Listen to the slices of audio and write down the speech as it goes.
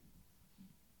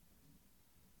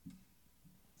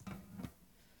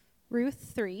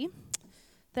Ruth 3.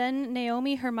 Then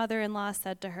Naomi, her mother-in-law,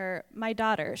 said to her, "My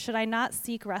daughter, should I not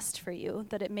seek rest for you,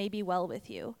 that it may be well with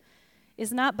you?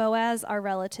 Is not Boaz our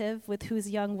relative, with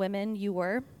whose young women you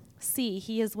were? See,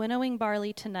 he is winnowing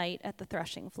barley tonight at the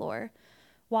threshing floor.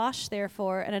 Wash,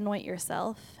 therefore, and anoint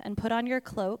yourself, and put on your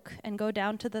cloak, and go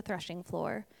down to the threshing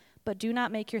floor. But do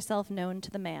not make yourself known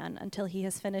to the man until he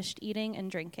has finished eating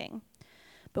and drinking.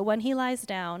 But when he lies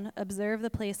down, observe the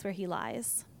place where he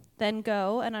lies. Then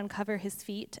go and uncover his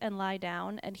feet and lie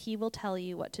down, and he will tell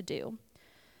you what to do."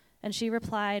 And she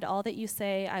replied, "All that you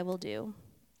say I will do."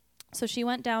 So she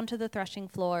went down to the threshing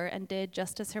floor and did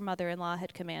just as her mother-in-law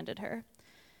had commanded her.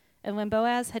 And when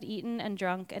Boaz had eaten and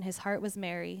drunk and his heart was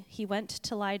merry, he went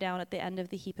to lie down at the end of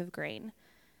the heap of grain.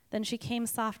 Then she came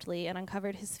softly and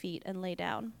uncovered his feet and lay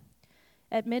down.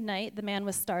 At midnight the man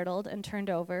was startled and turned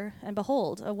over, and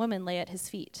behold, a woman lay at his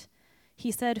feet. He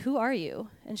said, "Who are you?"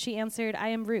 And she answered, "I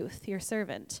am Ruth, your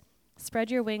servant. Spread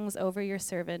your wings over your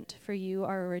servant, for you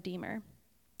are a redeemer."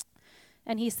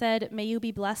 And he said, "May you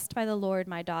be blessed by the Lord,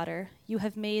 my daughter. You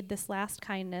have made this last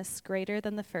kindness greater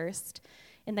than the first,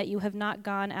 in that you have not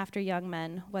gone after young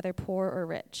men, whether poor or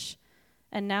rich.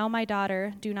 And now, my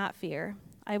daughter, do not fear.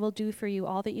 I will do for you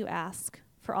all that you ask,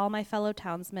 for all my fellow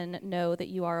townsmen know that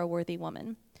you are a worthy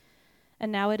woman.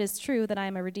 And now it is true that I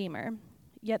am a redeemer.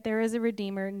 Yet there is a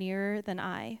redeemer nearer than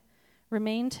I.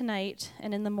 Remain tonight,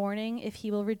 and in the morning, if he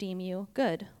will redeem you,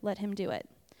 good, let him do it.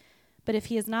 But if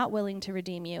he is not willing to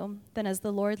redeem you, then as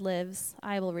the Lord lives,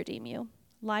 I will redeem you.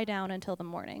 Lie down until the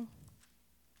morning."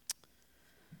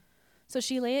 So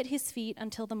she lay at his feet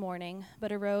until the morning,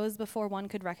 but arose before one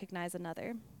could recognize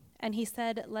another. And he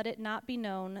said, "Let it not be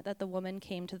known that the woman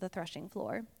came to the threshing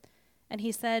floor." And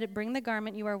he said, "Bring the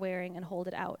garment you are wearing and hold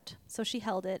it out." So she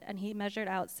held it, and he measured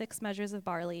out 6 measures of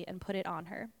barley and put it on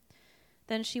her.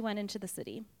 Then she went into the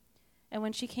city. And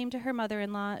when she came to her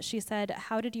mother-in-law, she said,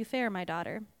 "How did you fare, my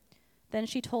daughter?" Then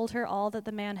she told her all that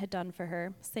the man had done for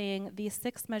her, saying, "These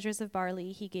 6 measures of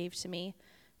barley he gave to me,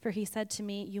 for he said to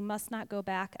me, 'You must not go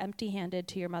back empty-handed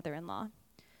to your mother-in-law.'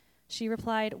 She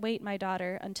replied, 'Wait, my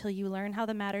daughter, until you learn how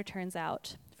the matter turns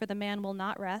out, for the man will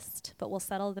not rest, but will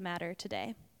settle the matter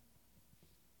today.'"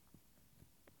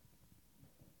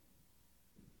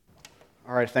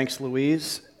 All right, thanks,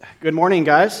 Louise. Good morning,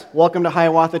 guys. Welcome to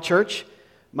Hiawatha Church.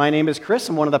 My name is Chris.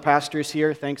 I'm one of the pastors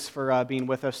here. Thanks for being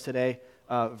with us today,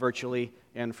 virtually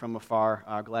and from afar.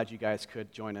 Glad you guys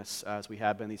could join us as we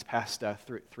have been these past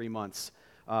 3 months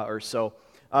or so.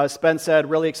 As Ben said,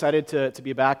 really excited to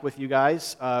be back with you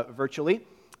guys virtually.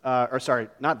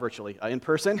 Not virtually, in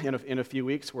person in a few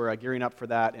weeks. We're gearing up for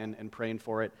that and praying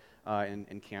for it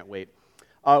and can't wait.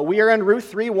 We are in Ruth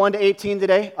 3, 1-18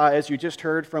 today, as you just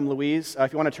heard from Louise.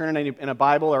 If you want to turn in a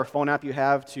Bible or a phone app you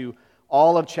have to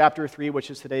all of chapter 3,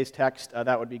 which is today's text,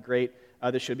 that would be great.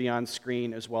 This should be on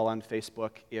screen as well on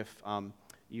Facebook if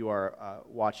you are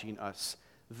watching us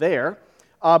there.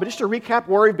 But just to recap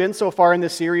where we've been so far in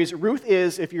this series, Ruth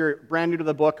is, if you're brand new to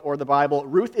the book or the Bible,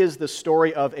 Ruth is the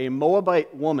story of a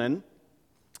Moabite woman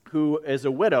who is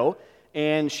a widow,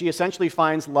 and she essentially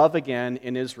finds love again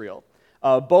in Israel.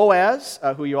 Boaz,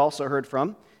 who you also heard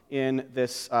from in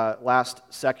this last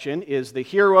section, is the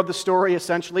hero of the story,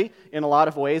 essentially, in a lot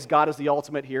of ways. God is the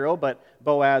ultimate hero, but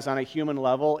Boaz, on a human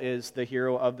level, is the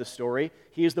hero of the story.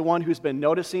 He is the one who's been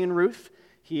noticing Ruth.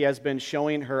 He has been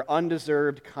showing her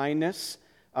undeserved kindness,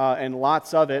 and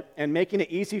lots of it, and making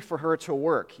it easy for her to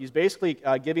work. He's basically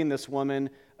giving this woman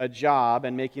a job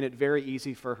and making it very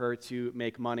easy for her to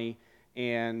make money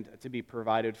and to be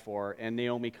provided for, and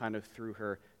Naomi kind of through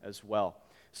her as well.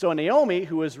 So Naomi,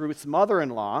 who is Ruth's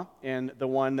mother-in-law and the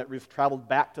one that Ruth traveled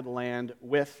back to the land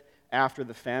with after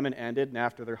the famine ended and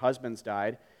after their husbands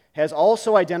died, has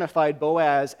also identified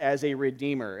Boaz as a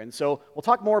redeemer. And so we'll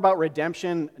talk more about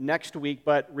redemption next week,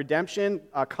 but redemption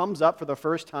comes up for the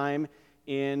first time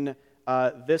in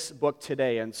this book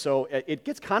today. And so it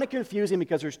gets kind of confusing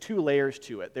because there's 2 layers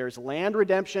to it. There's land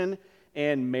redemption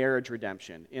and marriage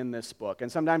redemption in this book. And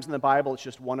sometimes in the Bible it's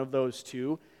just one of those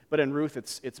 2, but in Ruth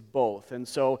it's both. And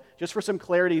so just for some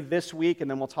clarity this week, and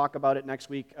then we'll talk about it next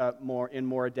week in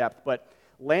more depth. But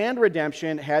land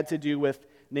redemption had to do with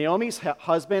Naomi's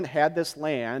husband had this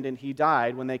land and he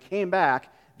died. When they came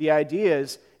back, the idea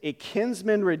is a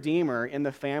kinsman redeemer in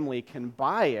the family can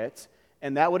buy it,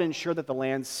 and that would ensure that the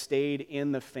land stayed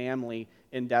in the family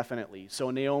indefinitely.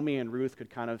 So Naomi and Ruth could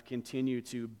kind of continue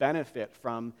to benefit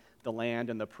from the land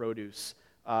and the produce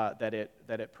that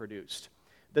it produced.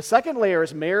 The second layer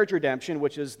is marriage redemption,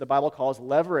 which is the Bible calls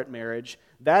levirate marriage.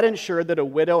 That ensured that a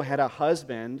widow had a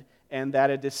husband and that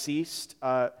a deceased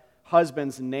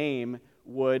husband's name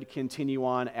would continue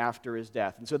on after his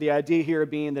death. And so the idea here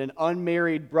being that an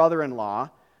unmarried brother-in-law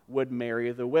would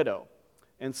marry the widow.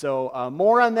 And so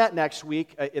more on that next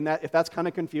week. If that's kind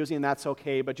of confusing, that's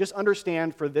okay. But just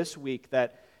understand for this week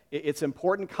that it's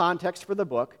important context for the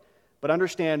book. But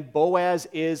understand Boaz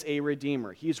is a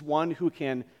redeemer. He's one who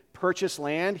can purchase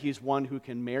land. He's one who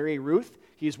can marry Ruth.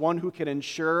 He's one who can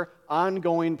ensure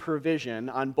ongoing provision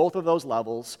on both of those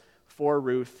levels for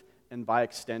Ruth and by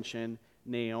extension,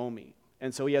 Naomi.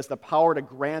 And so he has the power to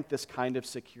grant this kind of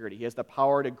security. He has the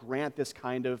power to grant this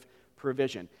kind of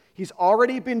provision. He's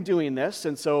already been doing this,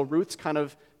 and so Ruth's kind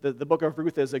of, the book of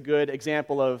Ruth is a good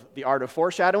example of the art of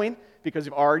foreshadowing, because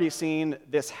you've already seen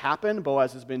this happen.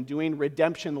 Boaz has been doing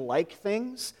redemption-like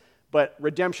things, but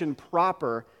redemption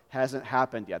proper hasn't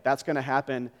happened yet. That's going to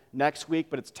happen next week,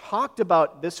 but it's talked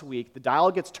about this week. The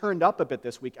dial gets turned up a bit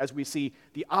this week as we see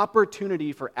the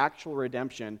opportunity for actual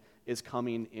redemption is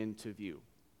coming into view.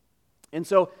 And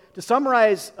so to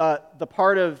summarize the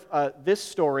part of this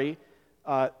story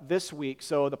this week,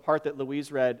 so the part that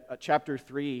Louise read, chapter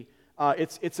 3,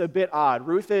 it's a bit odd.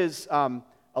 Ruth is a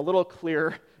little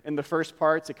clearer in the first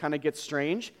parts. It kind of gets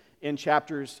strange in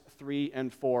chapters 3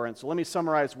 and 4. And so let me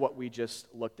summarize what we just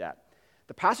looked at.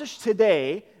 The passage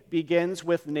today begins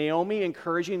with Naomi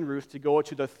encouraging Ruth to go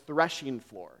to the threshing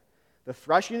floor. The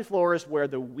threshing floor is where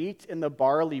the wheat and the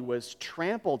barley was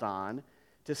trampled on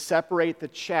to separate the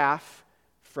chaff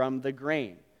from the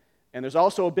grain. And there's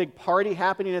also a big party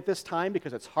happening at this time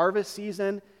because it's harvest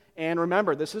season. And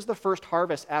remember, this is the first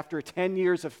harvest after 10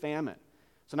 years of famine.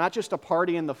 So not just a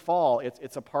party in the fall,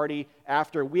 it's a party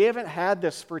after. We haven't had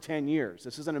this for 10 years.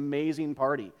 This is an amazing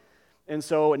party. And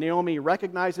so Naomi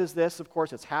recognizes this. Of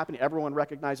course, it's happening. Everyone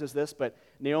recognizes this. But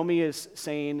Naomi is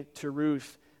saying to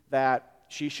Ruth that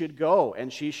she should go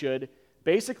and she should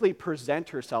basically present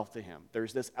herself to him.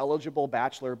 There's this eligible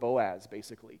bachelor, Boaz,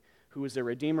 basically, who is a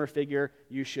redeemer figure.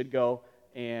 You should go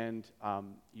and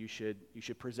you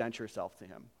should present yourself to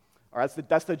him. All right,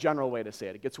 that's the general way to say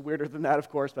it. It gets weirder than that, of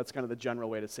course, but that's kind of the general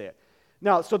way to say it.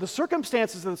 Now, so the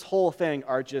circumstances of this whole thing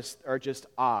are just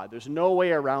odd. There's no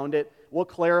way around it. We'll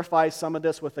clarify some of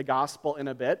this with the gospel in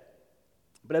a bit.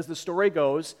 But as the story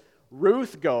goes,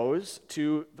 Ruth goes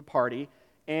to the party,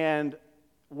 and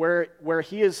where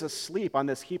he is asleep on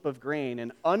this heap of grain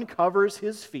and uncovers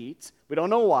his feet. We don't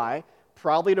know why,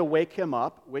 probably to wake him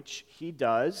up, which he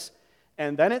does.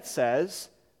 And then it says,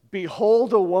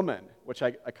 "Behold a woman," which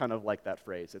I kind of like that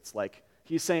phrase. It's like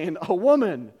he's saying, a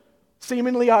woman,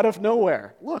 seemingly out of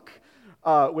nowhere. Look,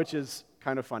 which is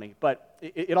kind of funny. But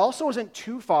it also isn't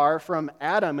too far from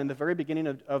Adam in the very beginning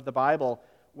of the Bible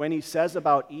when he says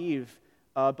about Eve,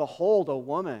 "Behold, a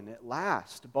woman at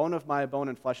last, bone of my bone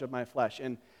and flesh of my flesh."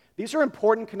 And these are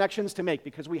important connections to make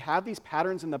because we have these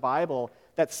patterns in the Bible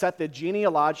that set the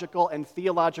genealogical and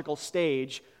theological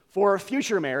stage for a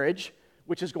future marriage,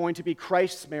 which is going to be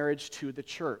Christ's marriage to the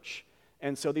church.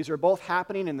 And so these are both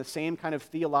happening in the same kind of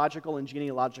theological and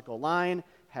genealogical line.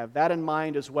 Have that in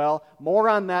mind as well. More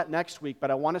on that next week,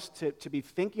 but I want us to be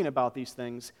thinking about these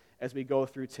things as we go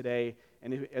through today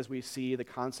and as we see the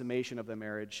consummation of the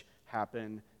marriage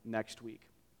happen next week.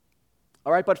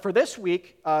 All right, but for this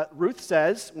week, Ruth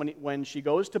says, when she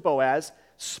goes to Boaz,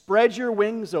 "Spread your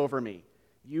wings over me.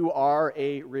 You are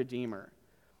a redeemer."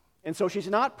 And so she's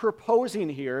not proposing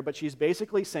here, but she's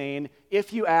basically saying,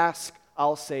 if you ask,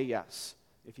 I'll say yes.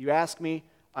 If you ask me,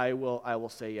 I will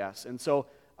say yes. And so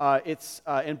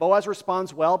and Boaz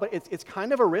responds well, but it's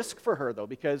kind of a risk for her, though,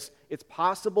 because it's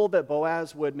possible that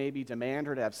Boaz would maybe demand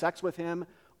her to have sex with him,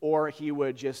 or he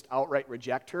would just outright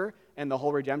reject her, and the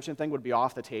whole redemption thing would be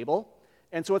off the table.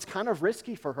 And so it's kind of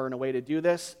risky for her in a way to do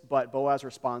this, but Boaz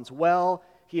responds well.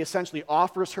 He essentially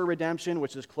offers her redemption,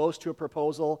 which is close to a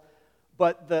proposal.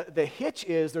 But the hitch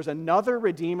is there's another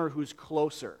redeemer who's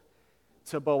closer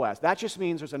to Boaz. That just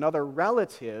means there's another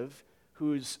relative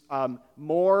who's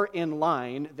more in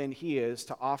line than he is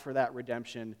to offer that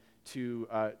redemption to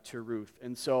Ruth.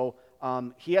 And so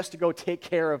he has to go take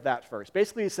care of that first.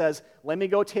 Basically, he says, let me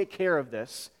go take care of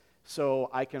this so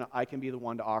I can be the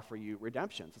one to offer you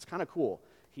redemption. So it's kind of cool.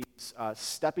 He's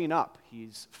stepping up.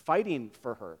 He's fighting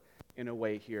for her in a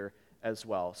way here as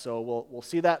well. So we'll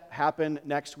see that happen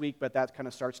next week, but that kind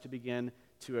of starts to begin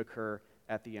to occur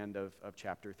at the end of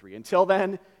chapter 3. Until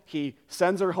then, he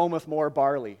sends her home with more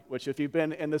barley, which if you've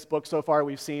been in this book so far,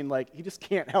 we've seen like he just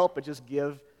can't help but just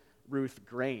give Ruth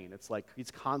grain. It's like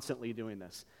he's constantly doing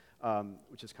this,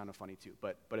 which is kind of funny too,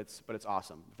 but it's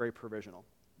awesome, very provisional.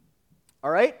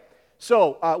 All right,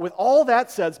 so with all that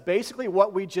said, basically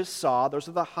what we just saw, those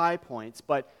are the high points,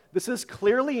 but this is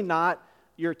clearly not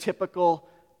your typical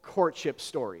courtship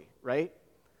story, right?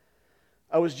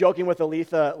 I was joking with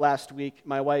Aletha last week,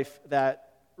 my wife,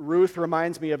 that Ruth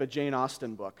reminds me of a Jane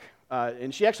Austen book.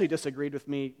 And she actually disagreed with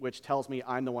me, which tells me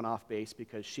I'm the one off base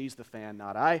because she's the fan,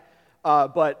 not I.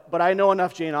 But I know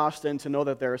enough Jane Austen to know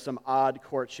that there are some odd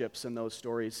courtships in those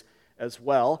stories as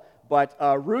well. But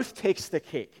Ruth takes the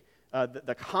cake.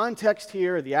 The context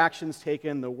here, the actions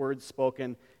taken, the words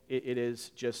spoken, it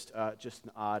is just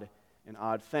an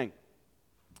odd thing.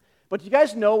 But do you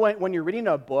guys know when you're reading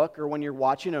a book or when you're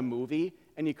watching a movie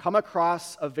and you come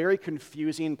across a very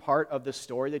confusing part of the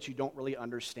story that you don't really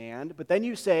understand, but then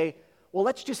you say, well,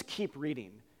 let's just keep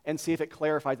reading and see if it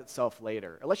clarifies itself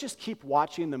later. Or let's just keep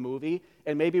watching the movie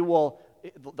and maybe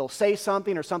they'll say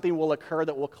something or something will occur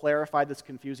that will clarify this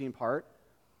confusing part.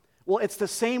 Well, it's the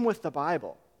same with the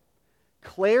Bible.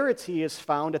 Clarity is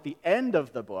found at the end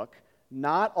of the book,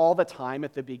 not all the time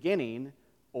at the beginning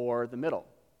or the middle.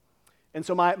 And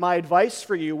so my advice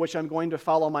for you, which I'm going to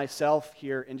follow myself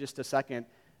here in just a second,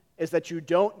 is that you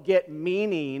don't get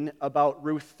meaning about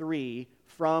Ruth 3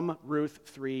 from Ruth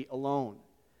 3 alone.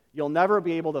 You'll never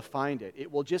be able to find it. It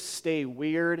will just stay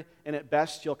weird, and at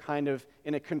best you'll kind of,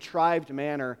 in a contrived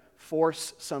manner,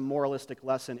 force some moralistic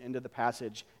lesson into the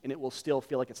passage, and it will still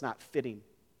feel like it's not fitting.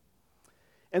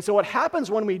 And so what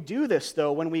happens when we do this,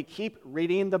 though, when we keep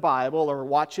reading the Bible or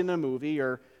watching a movie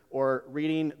or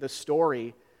reading the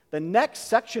story, the next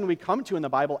section we come to in the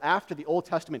Bible after the Old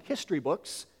Testament history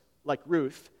books, like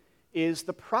Ruth, is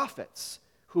the prophets,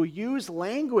 who use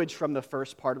language from the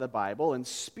first part of the Bible and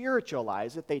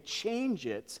spiritualize it. They change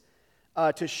it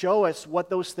to show us what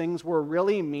those things were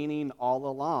really meaning all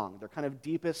along. Their kind of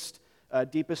deepest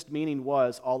meaning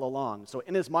was all along. So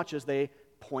inasmuch as they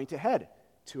point ahead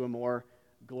to a more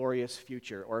glorious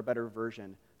future or a better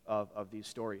version of these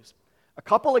stories. A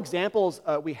couple examples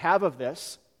we have of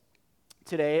this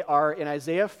today are in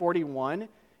Isaiah 41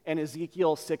 and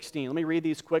Ezekiel 16. Let me read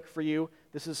these quick for you.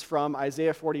 This is from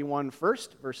Isaiah 41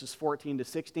 first, verses 14 to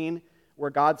 16,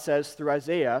 where God says through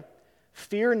Isaiah,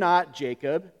 "Fear not,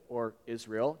 Jacob," or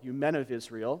Israel, "you men of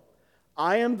Israel.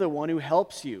 I am the one who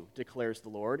helps you, declares the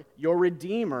Lord. Your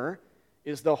Redeemer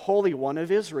is the Holy One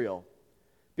of Israel.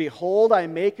 Behold, I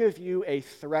make of you a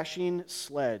threshing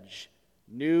sledge,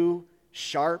 new,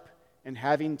 sharp, and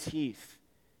having teeth.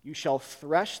 You shall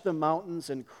thresh the mountains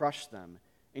and crush them,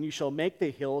 and you shall make the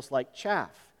hills like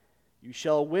chaff. You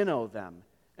shall winnow them,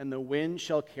 and the wind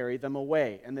shall carry them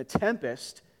away, and the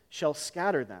tempest shall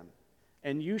scatter them.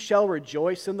 And you shall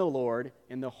rejoice in the Lord,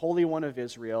 in the Holy One of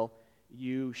Israel,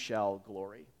 you shall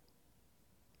glory."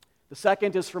 The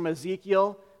second is from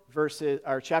Ezekiel,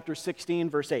 chapter 16,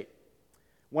 verse 8.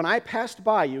 "When I passed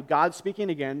by you," God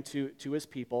speaking again to his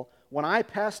people, "when I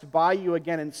passed by you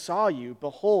again and saw you,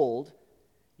 behold,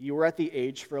 you were at the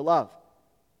age for love.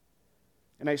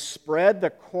 And I spread the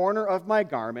corner of my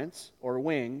garments, or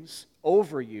wings,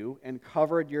 over you and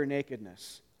covered your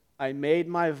nakedness. I made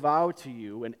my vow to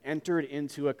you and entered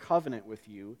into a covenant with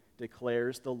you,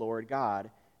 declares the Lord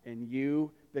God, and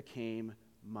you became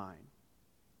mine."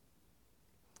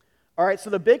 All right, so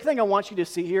the big thing I want you to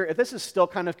see here, if this is still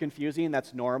kind of confusing,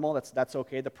 that's normal, that's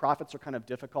okay. The prophets are kind of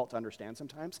difficult to understand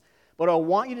sometimes. But what I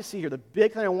want you to see here, the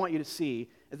big thing I want you to see,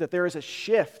 is that there is a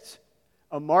shift,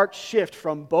 a marked shift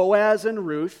from Boaz and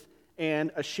Ruth,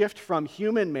 and a shift from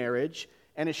human marriage,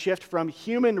 and a shift from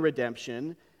human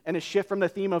redemption, and a shift from the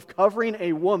theme of covering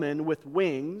a woman with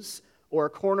wings or a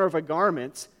corner of a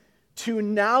garment, to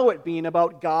now it being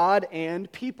about God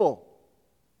and people.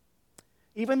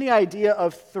 Even the idea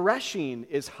of threshing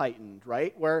is heightened,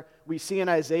 right? Where we see in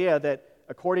Isaiah that,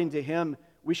 according to him,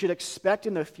 we should expect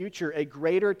in the future a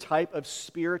greater type of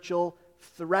spiritual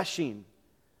threshing.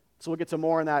 So we'll get to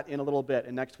more on that in a little bit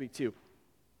and next week too.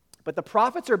 But the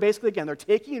prophets are basically, again, they're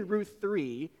taking Ruth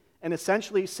 3 and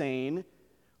essentially saying,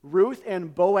 Ruth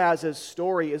and Boaz's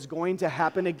story is going to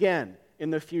happen again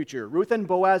in the future. Ruth and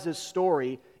Boaz's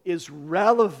story is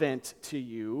relevant to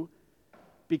you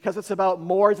because it's about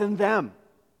more than them.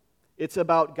 It's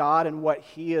about God and what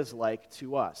he is like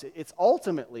to us. It's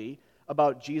ultimately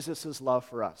about Jesus' love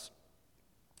for us.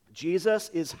 Jesus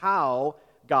is how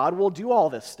God will do all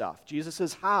this stuff. Jesus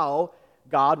is how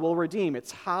God will redeem.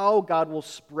 It's how God will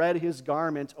spread his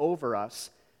garment over us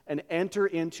and enter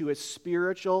into a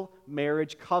spiritual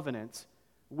marriage covenant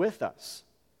with us,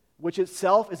 which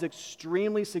itself is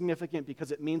extremely significant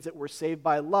because it means that we're saved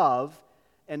by love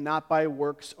and not by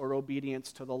works or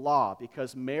obedience to the law,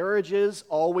 because marriages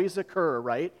always occur,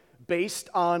 right, based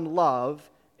on love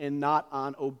and not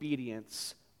on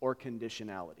obedience or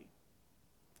conditionality.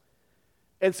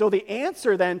 And so the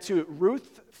answer then to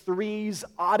Ruth 3's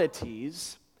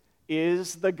oddities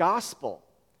is the gospel.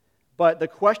 But the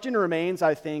question remains,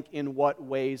 I think, in what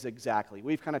ways exactly?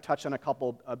 We've kind of touched on a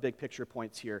couple of big picture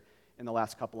points here in the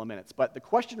last couple of minutes. But the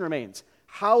question remains,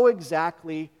 how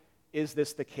exactly is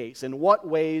this the case? In what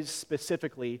ways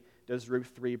specifically does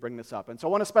Ruth 3 bring this up? And so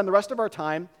I want to spend the rest of our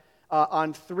time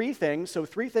on three things. So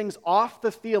 3 things off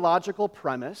the theological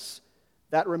premise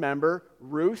that, remember,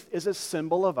 Ruth is a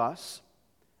symbol of us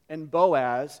and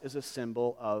Boaz is a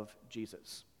symbol of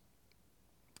Jesus.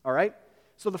 All right?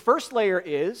 So the first layer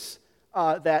is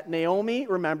that Naomi,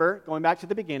 remember, going back to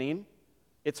the beginning,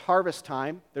 it's harvest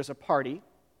time, there's a party,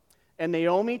 and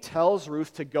Naomi tells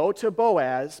Ruth to go to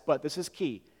Boaz, but this is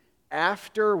key,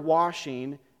 after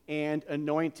washing and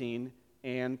anointing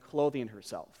and clothing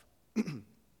herself.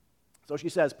 So she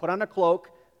says, put on a cloak,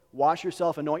 wash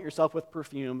yourself, anoint yourself with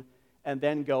perfume, and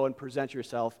then go and present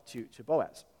yourself to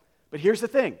Boaz. But here's the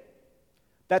thing.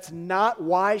 That's not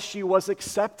why she was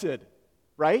accepted,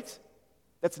 right?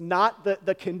 That's not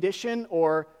the condition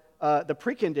or the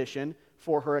precondition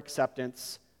for her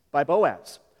acceptance by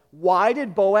Boaz. Why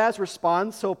did Boaz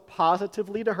respond so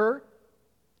positively to her?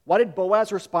 Why did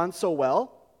Boaz respond so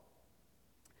well?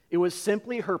 It was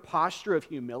simply her posture of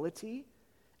humility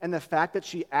and the fact that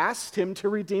she asked him to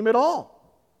redeem it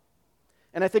all.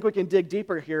 And I think we can dig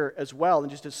deeper here as well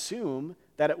and just assume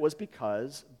that it was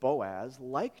because Boaz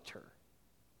liked her.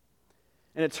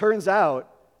 And it turns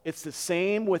out it's the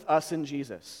same with us and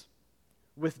Jesus.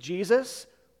 With Jesus,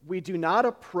 we do not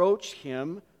approach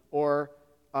him or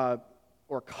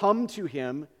come to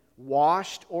him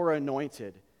washed or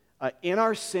anointed. In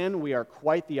our sin, we are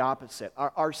quite the opposite.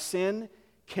 Our sin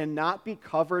cannot be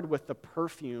covered with the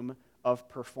perfume of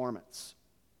performance.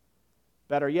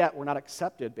 Better yet, we're not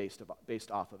accepted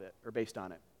based off of it or based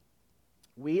on it.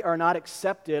 We are not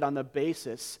accepted on the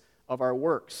basis of our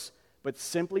works, but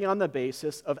simply on the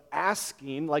basis of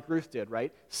asking, like Ruth did,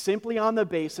 right? Simply on the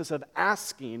basis of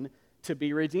asking to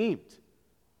be redeemed.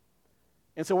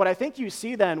 And so what I think you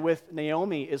see then with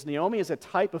Naomi is a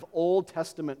type of Old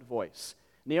Testament voice.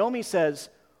 Naomi says,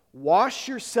 wash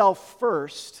yourself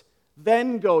first,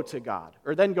 then go to God,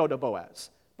 or then go to Boaz.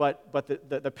 But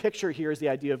the picture here is the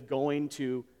idea of going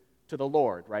to the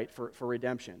Lord, right, for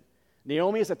redemption.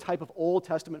 Naomi is a type of Old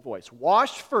Testament voice.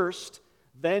 Wash first,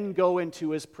 then go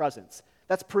into his presence.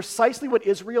 That's precisely what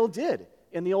Israel did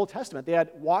in the Old Testament. They had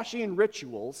washing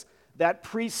rituals that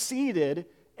preceded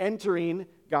entering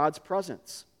God's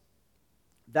presence.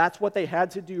 That's what they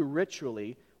had to do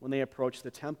ritually when they approached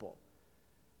the temple.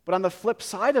 But on the flip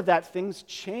side of that, things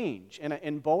change.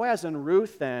 And Boaz and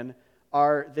Ruth then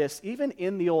are this, even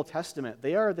in the Old Testament,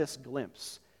 they are this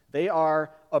glimpse. They are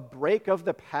a break of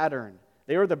the pattern.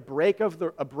 They are a break of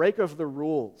the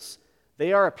rules.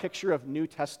 They are a picture of New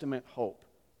Testament hope.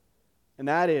 And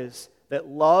that is that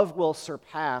love will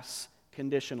surpass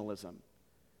conditionalism.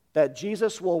 That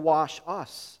Jesus will wash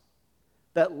us.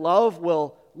 That love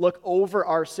will look over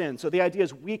our sin. So the idea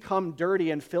is we come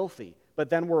dirty and filthy, but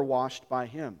then we're washed by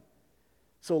him.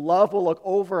 So love will look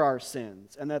over our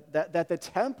sins, and that the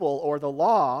temple or the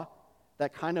law,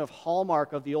 that kind of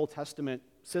hallmark of the Old Testament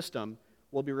system,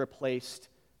 will be replaced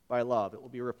by love. It will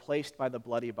be replaced by the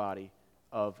bloody body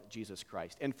of Jesus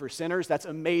Christ. And for sinners, that's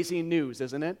amazing news,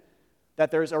 isn't it?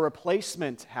 That there's a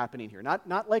replacement happening here.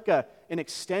 Not like an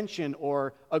extension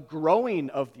or a growing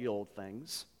of the old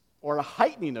things or a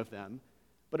heightening of them,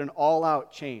 but an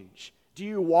all-out change. Do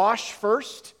you wash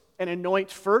first and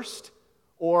anoint first?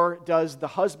 Or does the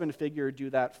husband figure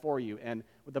do that for you? And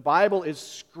what the Bible is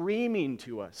screaming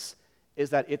to us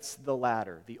is that it's the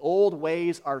latter. The old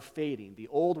ways are fading. The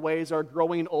old ways are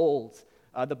growing old,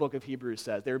 the book of Hebrews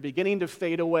says. They're beginning to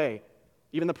fade away.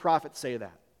 Even the prophets say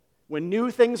that. When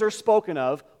new things are spoken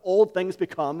of, old things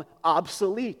become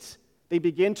obsolete. They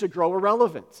begin to grow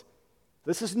irrelevant.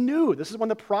 This is new. This is when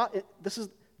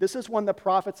the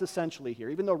prophets essentially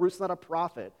here, even though Ruth's not a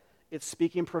prophet, it's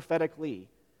speaking prophetically.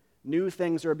 New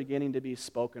things are beginning to be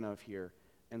spoken of here,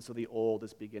 and so the old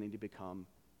is beginning to become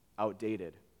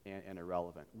outdated and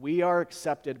irrelevant. We are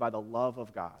accepted by the love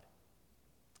of God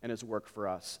and his work for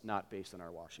us, not based on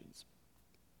our washings.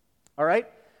 All right?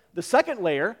 The second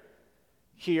layer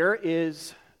here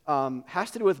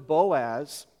has to do with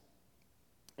Boaz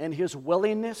and his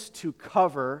willingness to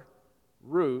cover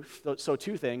Ruth. So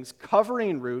 2 things,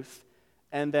 covering Ruth,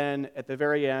 and then at the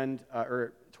very end,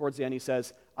 or towards the end, he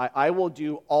says, I will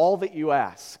do all that you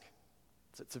ask.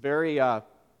 It's a very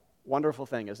wonderful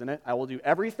thing, isn't it? I will do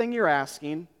everything you're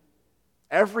asking.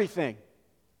 Everything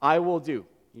I will do.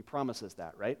 He promises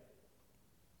that, right?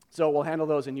 So we'll handle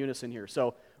those in unison here.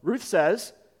 So Ruth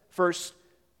says, first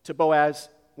to Boaz,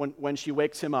 when she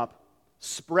wakes him up,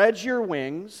 spread your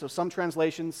wings. So some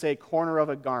translations say corner of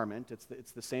a garment.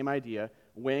 It's the same idea.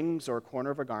 wings or corner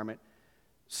of a garment.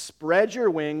 Spread your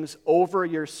wings over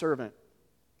your servant,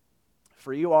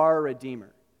 for you are a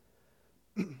redeemer.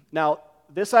 Now,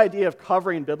 this idea of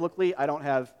covering biblically, I don't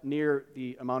have near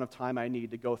the amount of time I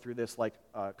need to go through this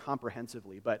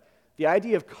comprehensively, but the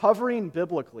idea of covering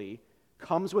biblically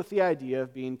comes with the idea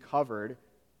of being covered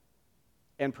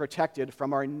and protected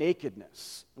from our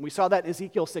nakedness. And we saw that in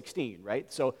Ezekiel 16,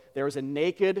 right? So there was a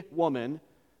naked woman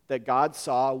that God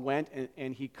saw, went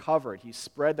and he covered. He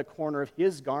spread the corner of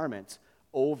his garment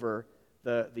over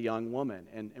the young woman.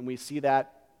 And we see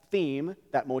that theme,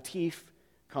 that motif,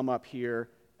 come up here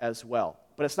as well.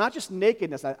 But it's not just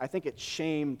nakedness, I think it's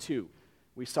shame too.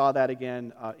 We saw that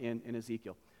again in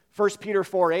Ezekiel. 1 Peter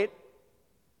 4:8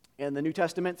 in the New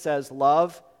Testament says,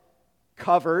 love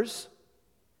covers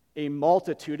a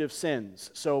multitude of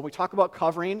sins. So when we talk about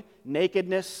covering,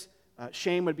 nakedness,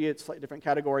 shame would be a slightly different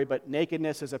category, but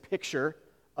nakedness is a picture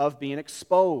of being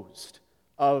exposed,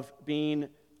 of being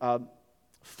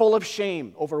full of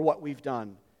shame over what we've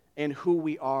done and who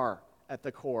we are at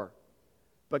the core.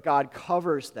 But God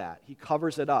covers that. He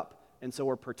covers it up. And so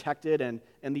we're protected, and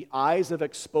the eyes of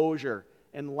exposure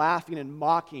and laughing and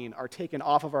mocking are taken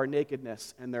off of our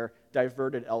nakedness, and they're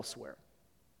diverted elsewhere.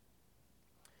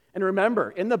 And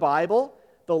remember, in the Bible,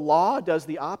 the law does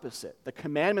the opposite. The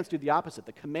commandments do the opposite.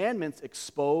 The commandments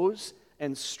expose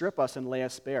and strip us and lay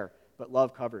us bare, but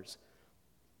love covers.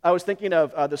 I was thinking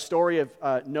of the story of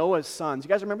Noah's sons. You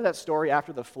guys remember that story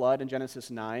after the flood in Genesis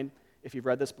 9, if you've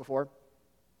read this before?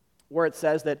 Where it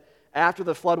says that after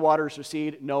the flood waters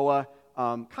recede, Noah,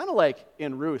 kind of like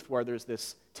in Ruth, where there's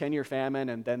this 10-year famine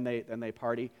and then they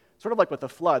party. Sort of like with the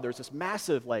flood, there's this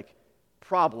massive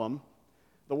problem,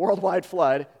 the worldwide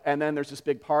flood, and then there's this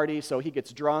big party, so he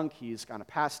gets drunk, he's kind of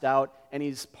passed out, and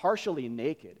he's partially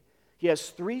naked. He has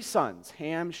 3 sons,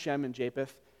 Ham, Shem, and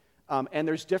Japheth, and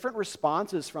there's different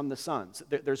responses from the sons.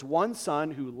 There's one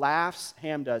son who laughs,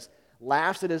 Ham does,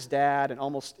 laughs at his dad, and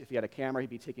almost, if he had a camera, he'd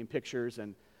be taking pictures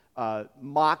and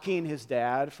mocking his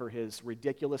dad for his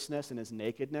ridiculousness and his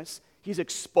nakedness. He's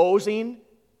exposing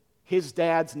his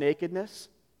dad's nakedness.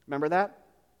 Remember that?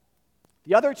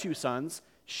 The other 2 sons,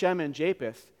 Shem and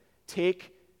Japheth,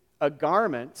 take a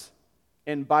garment,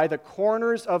 and by the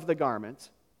corners of the garment,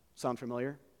 sound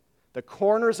familiar? The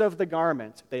corners of the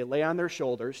garment, they lay on their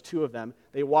shoulders, 2 of them,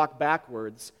 they walk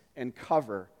backwards and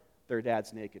cover their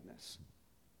dad's nakedness.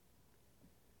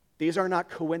 These are not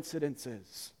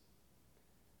coincidences.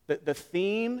 The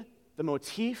theme, the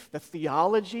motif, the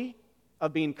theology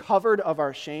of being covered of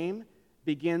our shame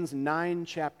begins 9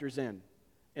 chapters in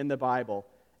the Bible.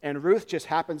 And Ruth just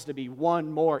happens to be one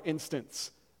more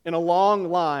instance in a long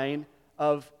line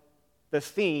of the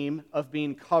theme of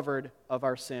being covered of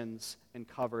our sins and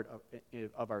covered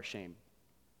of our shame.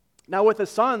 Now with the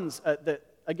sons,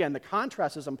 again, the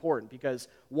contrast is important because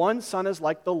one son is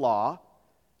like the law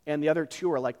and the other 2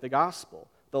 are like the gospel.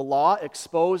 The law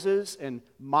exposes and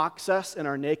mocks us in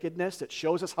our nakedness. It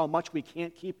shows us how much we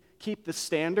can't keep the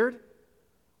standard.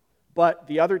 But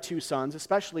the other 2 sons,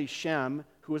 especially Shem,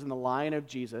 who is in the line of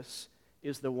Jesus,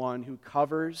 is the one who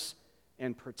covers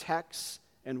and protects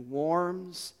and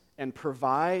warms and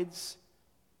provides.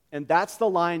 And that's the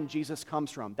line Jesus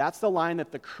comes from. That's the line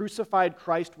that the crucified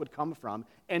Christ would come from,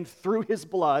 and through his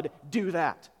blood do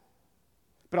that.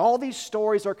 But all these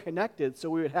stories are connected, so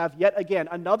we would have yet again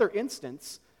another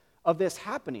instance of this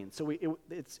happening. So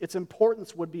its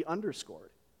importance would be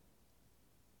underscored.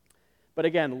 But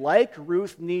again, like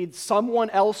Ruth needs someone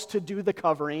else to do the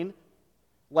covering,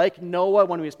 like Noah,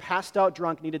 when he was passed out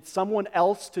drunk, needed someone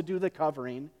else to do the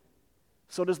covering,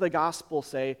 so does the gospel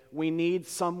say we need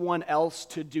someone else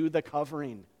to do the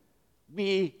covering.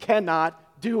 We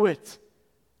cannot do it.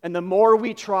 And the more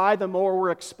we try, the more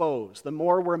we're exposed, the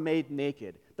more we're made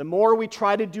naked. The more we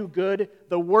try to do good,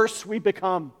 the worse we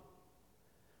become.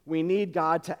 We need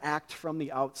God to act from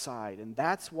the outside. And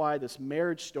that's why this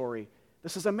marriage story,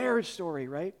 this is a marriage story,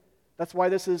 right? That's why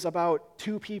this is about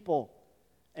 2 people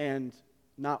and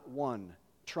not one,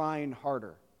 trying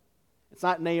harder. It's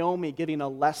not Naomi giving a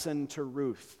lesson to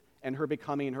Ruth and her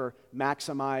becoming her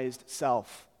maximized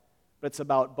self. But it's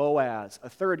about Boaz, a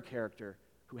 3rd character,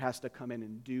 who has to come in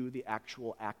and do the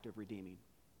actual act of redeeming.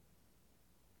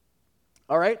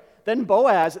 All right, then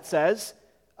Boaz, it says,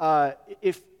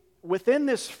 if within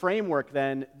this framework,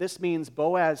 then, this means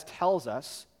Boaz tells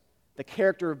us, the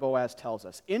character of Boaz tells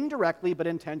us, indirectly but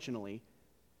intentionally,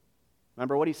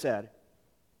 remember what he said,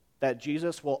 that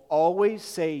Jesus will always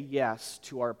say yes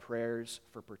to our prayers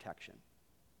for protection.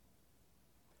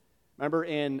 Remember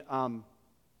in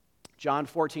John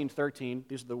 14:13,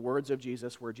 these are the words of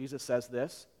Jesus, where Jesus says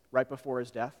this right before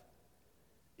his death.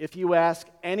 If you ask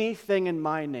anything in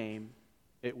my name,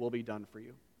 it will be done for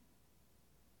you.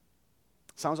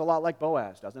 Sounds a lot like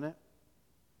Boaz, doesn't it?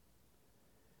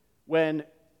 When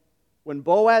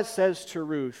Boaz says to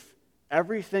Ruth,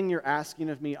 everything you're asking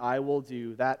of me, I will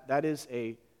do, that is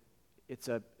a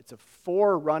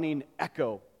forerunning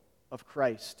echo of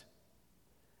Christ.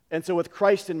 And so with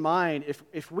Christ in mind,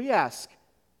 if we ask,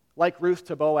 like Ruth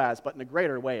to Boaz, but in a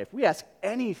greater way, if we ask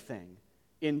anything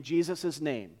in Jesus'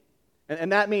 name,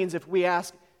 and that means if we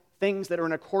ask things that are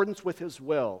in accordance with his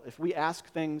will, if we ask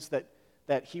things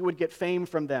that he would get fame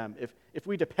from them, if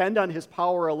we depend on his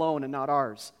power alone and not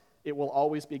ours, it will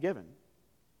always be given.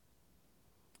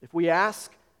 If we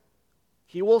ask,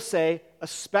 he will say,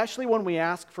 especially when we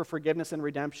ask for forgiveness and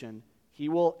redemption, he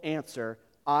will answer,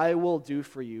 I will do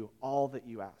for you all that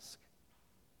you ask.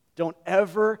 Don't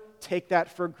ever take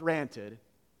that for granted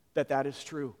that is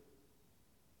true.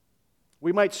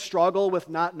 We might struggle with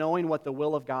not knowing what the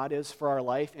will of God is for our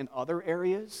life in other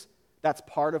areas. That's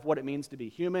part of what it means to be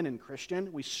human and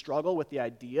Christian. We struggle with the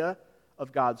idea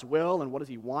of God's will and what does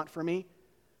he want for me,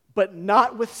 but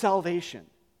not with salvation.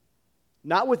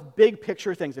 Not with big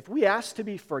picture things. If we ask to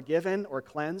be forgiven or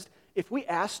cleansed, if we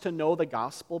ask to know the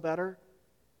gospel better,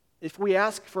 if we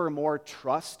ask for more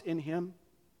trust in him,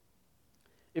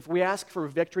 if we ask for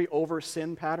victory over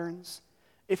sin patterns,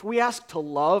 if we ask to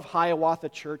love Hiawatha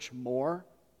Church more,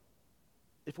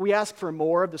 if we ask for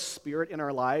more of the Spirit in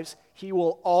our lives, he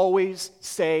will always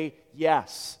say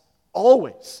yes,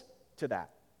 always to that.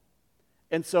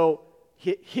 And so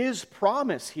his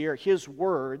promise here, his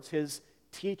words, his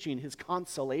teaching, his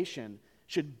consolation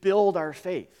should build our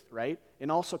faith, right?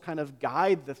 And also kind of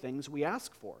guide the things we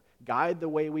ask for, guide the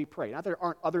way we pray. Not that there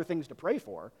aren't other things to pray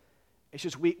for. It's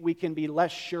just we can be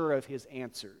less sure of his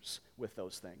answers with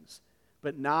those things,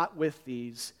 but not with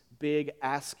these big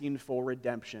asking for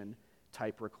redemption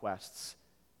type requests.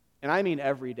 And I mean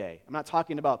every day. I'm not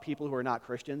talking about people who are not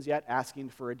Christians yet asking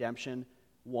for redemption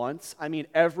once. I mean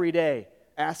every day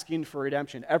asking for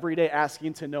redemption, every day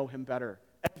asking to know him better,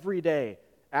 every day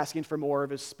asking for more of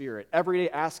his Spirit, every day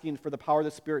asking for the power of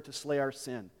the Spirit to slay our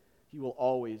sin. He will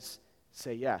always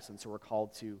say yes, and so we're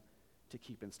called to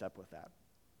keep in step with that.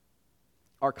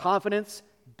 Our confidence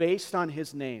based on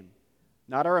his name,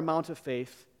 not our amount of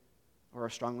faith or how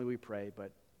strongly we pray,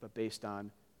 but based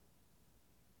on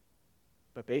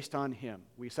him.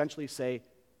 We essentially say,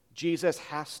 Jesus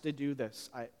has to do this.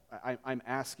 I'm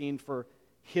asking for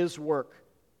his work.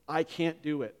 I can't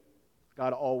do it.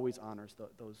 God always honors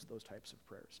those types of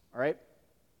prayers. All right?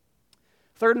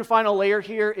 Third and final layer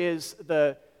here is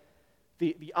the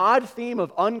odd theme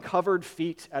of uncovered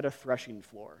feet at a threshing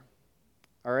floor.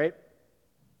 All right?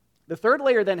 The third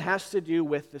layer then has to do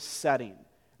with the setting.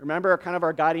 Remember kind of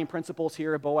our guiding principles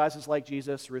here. Boaz is like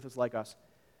Jesus, Ruth is like us.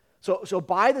 So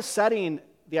by the setting,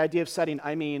 the idea of setting,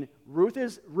 I mean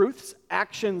Ruth's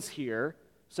actions here.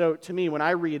 So to me, when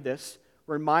I read this,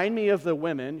 remind me of the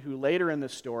women who later in the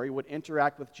story would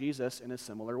interact with Jesus in a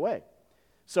similar way.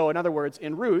 So in other words,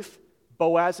 in Ruth,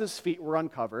 Boaz's feet were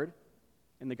uncovered.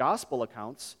 In the gospel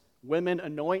accounts, women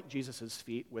anoint Jesus'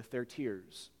 feet with their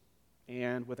tears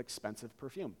and with expensive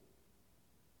perfume.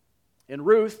 In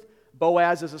Ruth,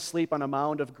 Boaz is asleep on a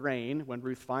mound of grain when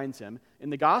Ruth finds him. In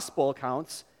the gospel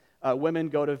accounts, women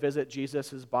go to visit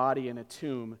Jesus' body in a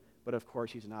tomb, but of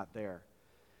course he's not there.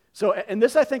 So, and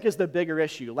this I think is the bigger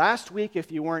issue. Last week,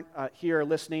 if you weren't here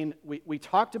listening, we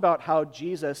talked about how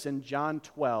Jesus in John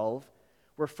 12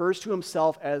 refers to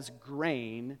himself as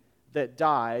grain that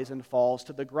dies and falls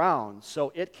to the ground,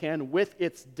 so it can, with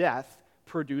its death,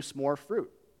 produce more fruit.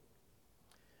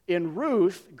 In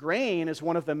Ruth, grain is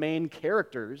one of the main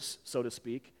characters, so to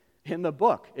speak, in the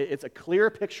book. It's a clear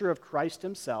picture of Christ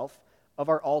himself, of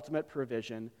our ultimate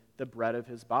provision, the bread of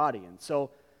his body. And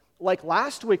so, like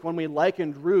last week when we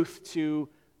likened Ruth to,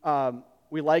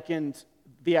 we likened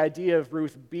the idea of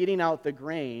Ruth beating out the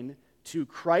grain to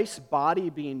Christ's body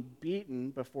being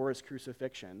beaten before his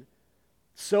crucifixion,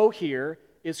 so here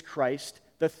is Christ,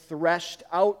 the threshed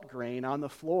out grain on the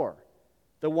floor,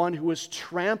 the one who was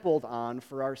trampled on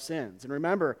for our sins. And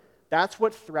remember, that's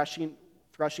what threshing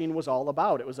was all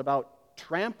about. It was about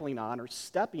trampling on or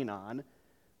stepping on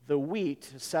the wheat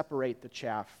to separate the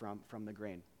chaff from the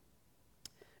grain.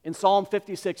 In Psalm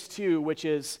 56:2, which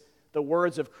is the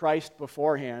words of Christ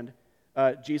beforehand,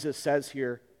 Jesus says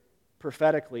here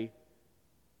prophetically,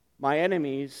 "My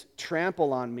enemies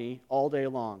trample on me all day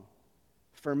long,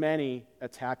 for many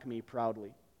attack me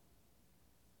proudly."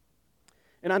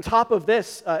 And on top of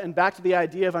this, and back to the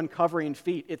idea of uncovering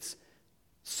feet, it's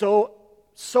so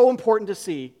important to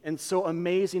see and so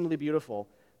amazingly beautiful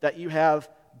that you have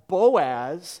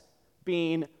Boaz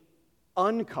being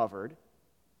uncovered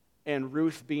and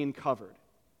Ruth being covered.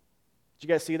 Did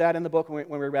you guys see that in the book when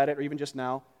we read it, or even just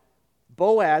now?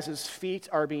 Boaz's feet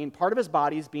are being, part of his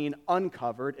body is being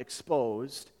uncovered,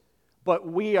 exposed, but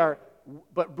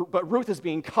Ruth is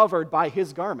being covered by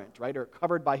his garment, right, or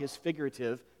covered by his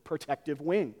figurative protective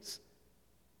wings.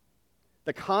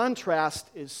 The contrast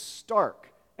is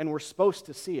stark, and we're supposed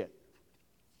to see it.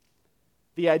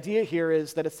 The idea here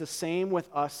is that it's the same with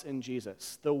us in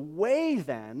Jesus. The way,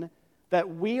 then, that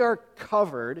we are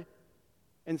covered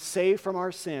and saved from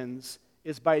our sins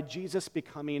is by Jesus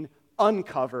becoming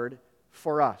uncovered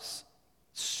for us,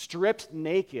 stripped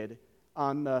naked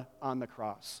on the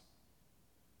cross.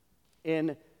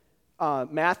 In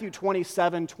Matthew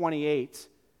 27:28,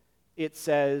 it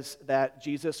says that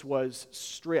Jesus was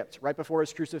stripped. Right before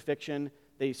his crucifixion,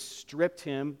 they stripped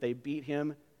him, they beat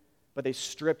him, but they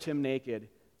stripped him naked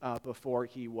before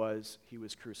he was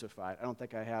crucified. I don't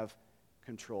think I have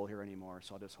control here anymore,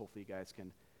 so I'll just hopefully you guys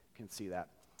can see that.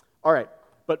 All right,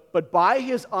 but by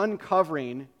his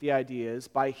uncovering the ideas,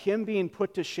 by him being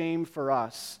put to shame for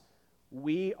us,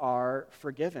 we are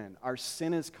forgiven. Our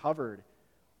sin is covered.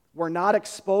 We're not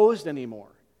exposed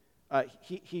anymore.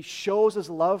 He shows his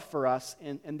love for us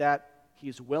in that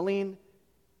he's willing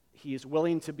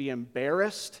to be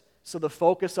embarrassed, so the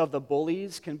focus of the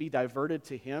bullies can be diverted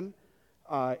to him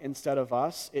instead of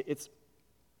us. It's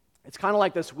kind of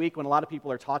like this week when a lot of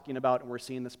people are talking about, and we're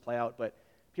seeing this play out, but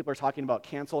people are talking about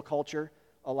cancel culture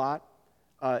a lot.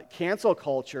 Cancel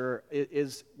culture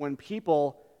is when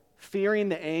people, fearing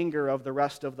the anger of the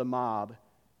rest of the mob,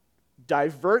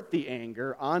 divert the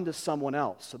anger onto someone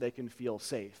else so they can feel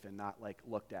safe and not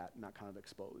looked at, not kind of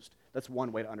exposed. That's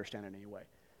one way to understand it anyway.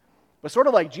 But sort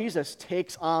of like Jesus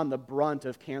takes on the brunt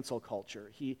of cancel culture.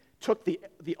 He took the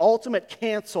ultimate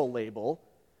cancel label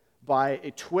by a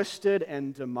twisted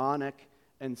and demonic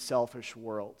and selfish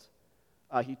world.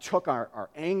 He took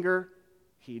our anger.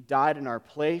 He died in our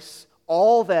place.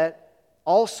 All that,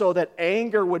 also that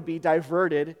anger would be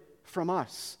diverted from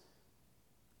us.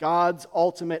 God's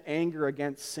ultimate anger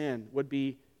against sin would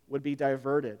be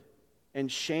diverted,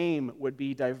 and shame would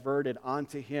be diverted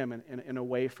onto him and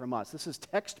away from us. This is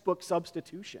textbook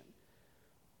substitution.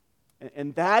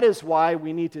 And that is why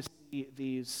we need to see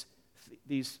these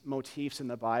motifs in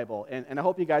the Bible. And I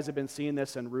hope you guys have been seeing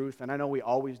this in Ruth, and I know we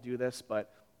always do this,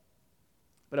 but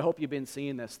I hope you've been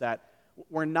seeing this, that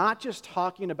we're not just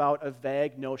talking about a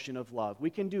vague notion of love. We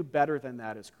can do better than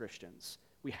that as Christians.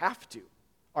 We have to.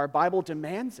 Our Bible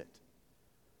demands it.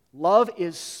 Love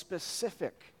is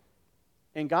specific.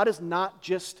 And God is not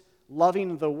just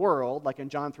loving the world, like in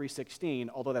John 3:16,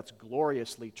 although that's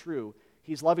gloriously true.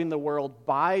 He's loving the world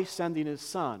by sending his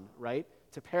Son, right,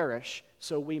 to perish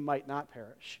so we might not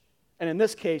perish. And in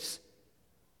this case,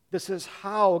 this is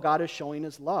how God is showing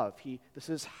his love. This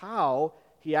is how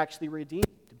he actually redeemed,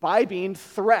 by being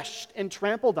threshed and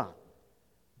trampled on,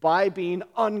 by being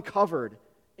uncovered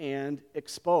and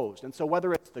exposed. And so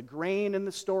whether it's the grain in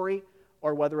the story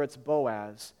or whether it's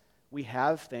Boaz, we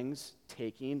have things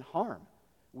taking harm.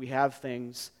 We have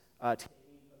things taking a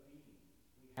beating.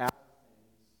 We have things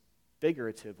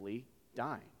figuratively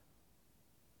dying.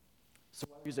 So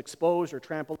whether he's exposed or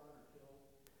trampled on or killed,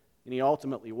 and he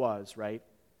ultimately was, right?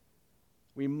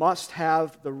 We must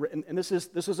have and this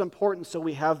is important, so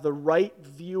we have the right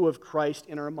view of Christ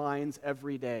in our minds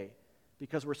every day,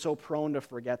 because we're so prone to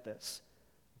forget this.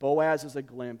 Boaz is a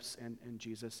glimpse, and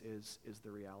Jesus is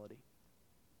the reality.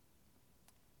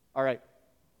 All right.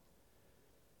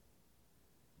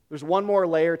 There's one more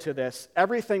layer to this.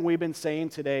 Everything we've been saying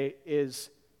today is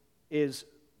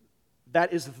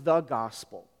the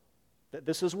gospel. That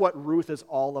this is what Ruth is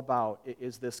all about,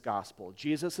 is this gospel.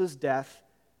 Jesus' death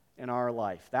in our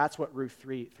life. That's what Ruth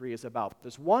 3 is about.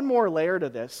 There's one more layer to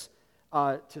this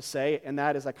to say, and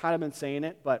that is, I kind of been saying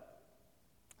it, but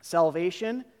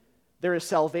salvation. There is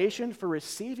salvation for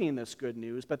receiving this good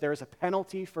news, but there is a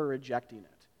penalty for rejecting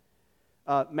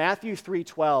it. Matthew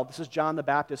 3:12, this is John the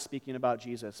Baptist speaking about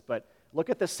Jesus, but look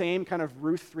at the same kind of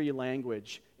Ruth 3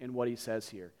 language in what he says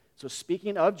here. So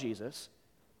speaking of Jesus,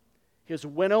 his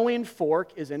winnowing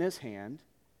fork is in his hand,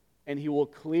 and he will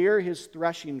clear his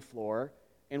threshing floor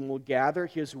and will gather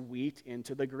his wheat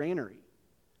into the granary.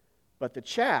 But the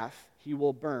chaff he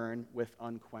will burn with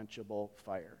unquenchable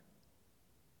fire.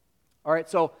 All right,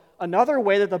 so another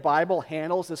way that the Bible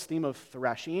handles this theme of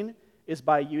threshing is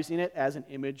by using it as an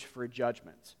image for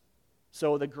judgment.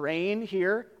 So the grain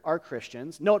here are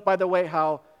Christians. Note, by the way,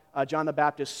 how John the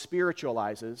Baptist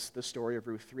spiritualizes the story of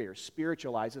Ruth 3, or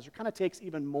spiritualizes, or kind of takes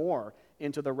even more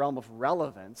into the realm of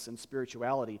relevance and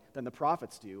spirituality than the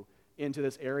prophets do, into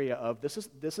this area of this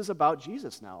is about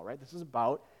Jesus now, right? This is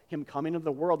about him coming into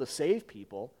the world to save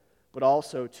people, but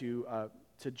also to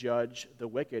to judge the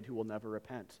wicked who will never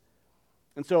repent.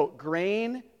 And so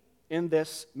grain in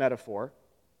this metaphor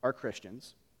are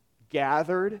Christians,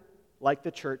 gathered like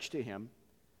the church to him,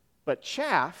 but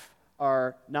chaff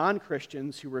are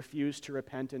non-Christians who refuse to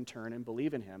repent and turn and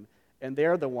believe in him, and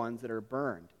they're the ones that are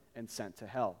burned and sent to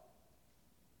hell.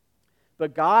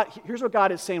 But here's what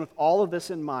God is saying with all of this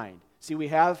in mind. See, we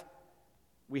have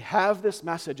this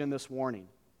message and this warning,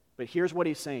 but here's what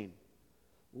he's saying.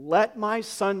 Let my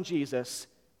son Jesus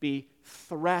be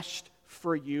threshed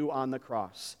for you on the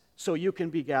cross so you can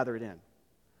be gathered in.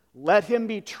 Let him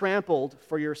be trampled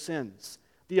for your sins.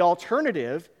 The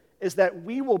alternative is that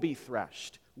we will be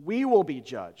threshed, we will be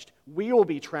judged, we will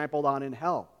be trampled on in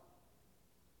hell.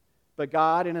 But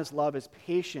God in his love is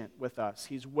patient with us.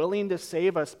 He's willing to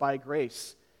save us by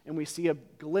grace. And we see a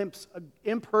glimpse, an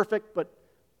imperfect but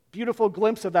beautiful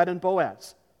glimpse of that in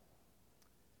Boaz.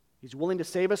 He's willing to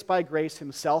save us by grace,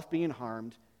 himself being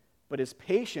harmed, but his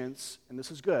patience, and this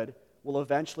is good, will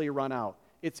eventually run out.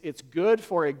 It's good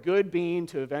for a good being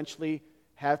to eventually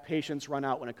have patience run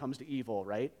out when it comes to evil,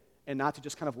 right? And not to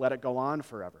just kind of let it go on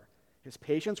forever. His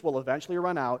patience will eventually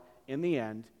run out in the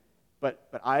end, but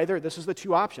either, this is the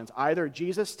two options, either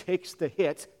Jesus takes the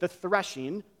hit, the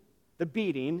threshing, the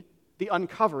beating, the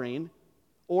uncovering,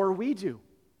 or we do.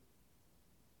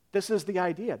 This is the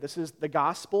idea. This is the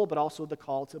gospel, but also the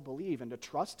call to believe and to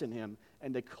trust in him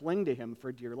and to cling to him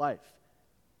for dear life.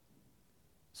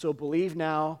 So believe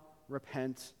now,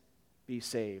 repent, be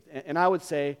saved. And I would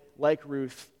say, unlike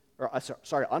Ruth,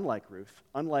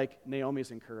 unlike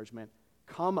Naomi's encouragement,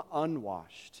 come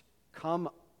unwashed, come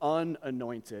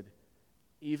unanointed,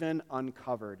 even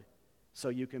uncovered, so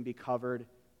you can be covered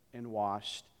and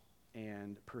washed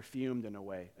and perfumed in a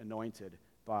way, anointed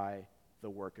by the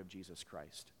work of Jesus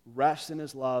Christ. Rest in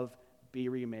his love, be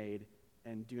remade,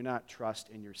 and do not trust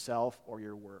in yourself or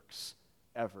your works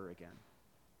ever again.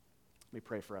 Let me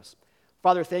pray for us.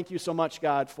 Father, thank you so much,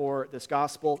 God, for this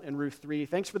gospel in Ruth 3.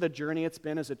 Thanks for the journey it's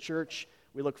been as a church.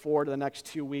 We look forward to the next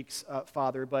 2 weeks,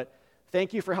 Father, but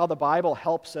thank you for how the Bible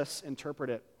helps us interpret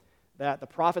it, that the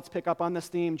prophets pick up on this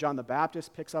theme, John the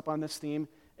Baptist picks up on this theme,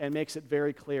 and makes it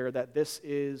very clear that this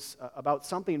is about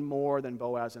something more than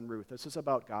Boaz and Ruth. This is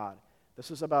about God. This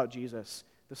is about Jesus.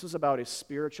 This is about a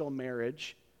spiritual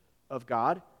marriage of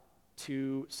God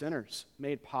to sinners,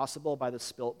 made possible by the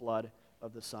spilt blood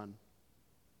of the Son.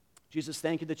 Jesus,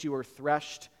 thank you that you were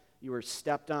threshed, you were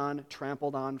stepped on,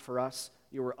 trampled on for us.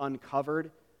 You were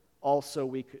uncovered,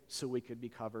 also so we could be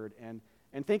covered. And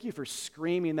thank you for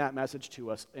screaming that message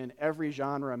to us in every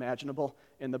genre imaginable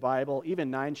in the Bible.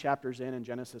 Even 9 chapters in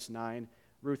Genesis 9,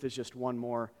 Ruth is just one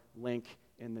more link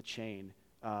in the chain.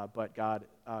 But God,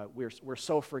 we're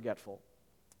so forgetful.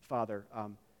 Father,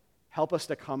 help us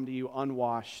to come to you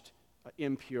unwashed,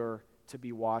 impure, to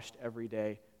be washed every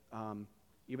day.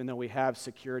 Even though we have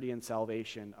security and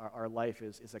salvation, our life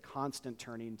is a constant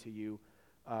turning to you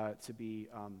to be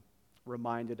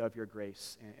reminded of your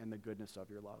grace and the goodness of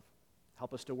your love.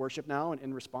 Help us to worship now and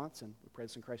in response, and we pray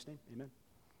this in Christ's name. Amen.